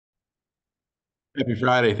Happy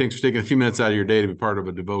Friday. Thanks for taking a few minutes out of your day to be part of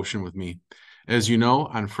a devotion with me. As you know,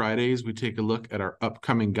 on Fridays, we take a look at our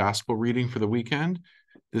upcoming gospel reading for the weekend.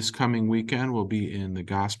 This coming weekend will be in the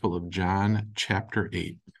Gospel of John, chapter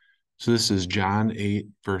 8. So this is John 8,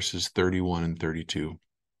 verses 31 and 32.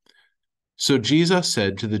 So Jesus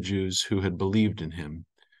said to the Jews who had believed in him,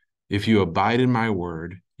 "If you abide in my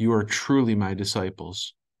word, you are truly my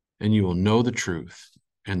disciples, and you will know the truth,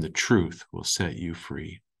 and the truth will set you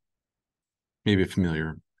free." Maybe a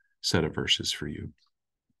familiar set of verses for you.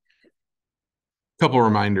 A couple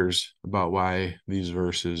reminders about why these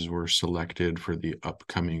verses were selected for the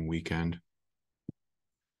upcoming weekend.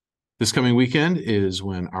 This coming weekend is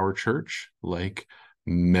when our church, like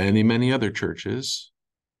many, many other churches,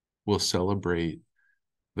 will celebrate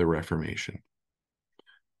the Reformation,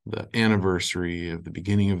 the anniversary of the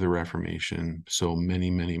beginning of the Reformation, so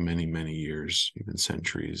many, many, many, many years, even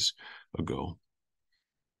centuries ago.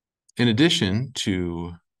 In addition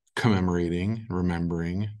to commemorating,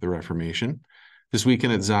 remembering the Reformation, this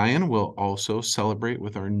weekend at Zion, we'll also celebrate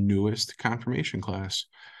with our newest confirmation class.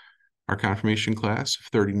 Our confirmation class of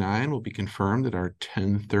 39 will be confirmed at our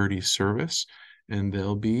 10:30 service, and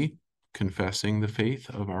they'll be confessing the faith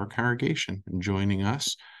of our congregation and joining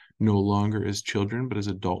us no longer as children, but as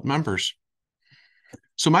adult members.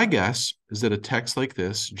 So my guess is that a text like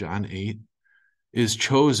this, John 8, is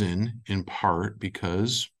chosen in part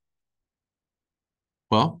because,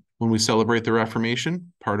 well, when we celebrate the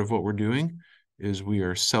Reformation, part of what we're doing is we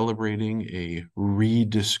are celebrating a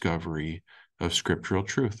rediscovery of scriptural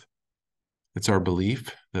truth. It's our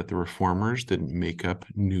belief that the reformers didn't make up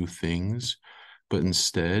new things, but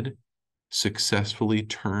instead successfully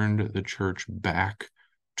turned the church back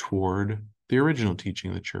toward the original teaching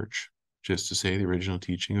of the church, just to say the original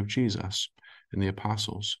teaching of Jesus and the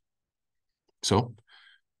apostles. So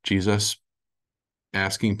Jesus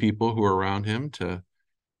asking people who are around him to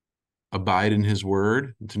abide in his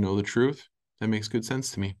word and to know the truth, that makes good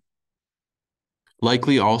sense to me.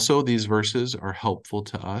 Likely also these verses are helpful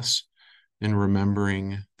to us in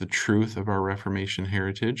remembering the truth of our Reformation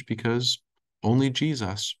heritage because only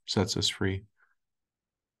Jesus sets us free.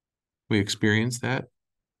 We experience that,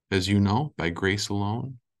 as you know, by grace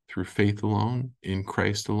alone, through faith alone, in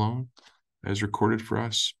Christ alone, as recorded for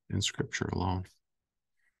us in Scripture alone.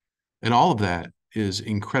 And all of that is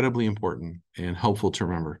incredibly important and helpful to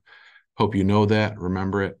remember. Hope you know that,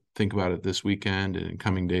 remember it, think about it this weekend and in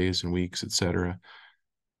coming days and weeks, etc.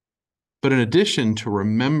 But in addition to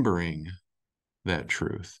remembering that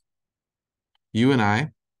truth, you and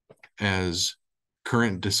I, as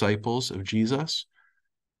current disciples of Jesus,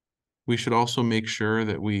 we should also make sure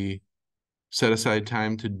that we set aside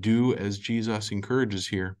time to do as Jesus encourages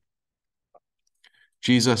here.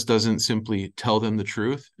 Jesus doesn't simply tell them the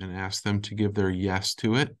truth and ask them to give their yes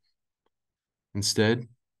to it. Instead,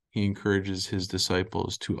 he encourages his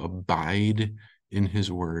disciples to abide in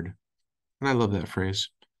his word. And I love that phrase.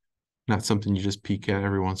 Not something you just peek at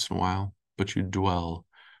every once in a while, but you dwell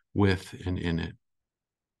with and in it.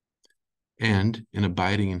 And in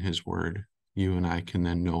abiding in his word, you and I can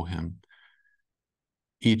then know him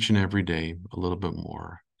each and every day a little bit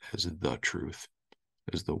more as the truth,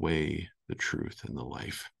 as the way, the truth, and the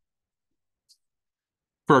life.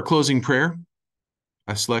 For our closing prayer,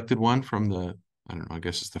 I selected one from I don't know, I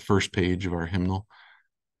guess it's the first page of our hymnal.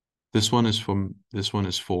 This one is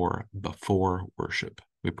for before worship.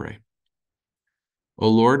 We pray. O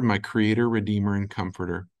Lord, my creator, redeemer, and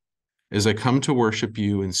comforter, as I come to worship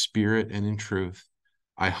you in spirit and in truth,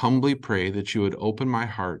 I humbly pray that you would open my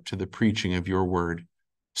heart to the preaching of your word,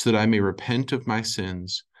 so that I may repent of my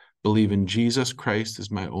sins, believe in Jesus Christ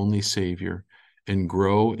as my only Savior, and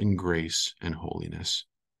grow in grace and holiness.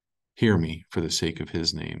 Hear me for the sake of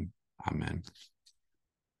his name. Amen.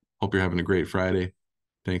 Hope you're having a great Friday.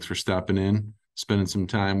 Thanks for stopping in, spending some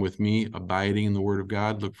time with me, abiding in the Word of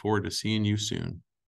God. Look forward to seeing you soon.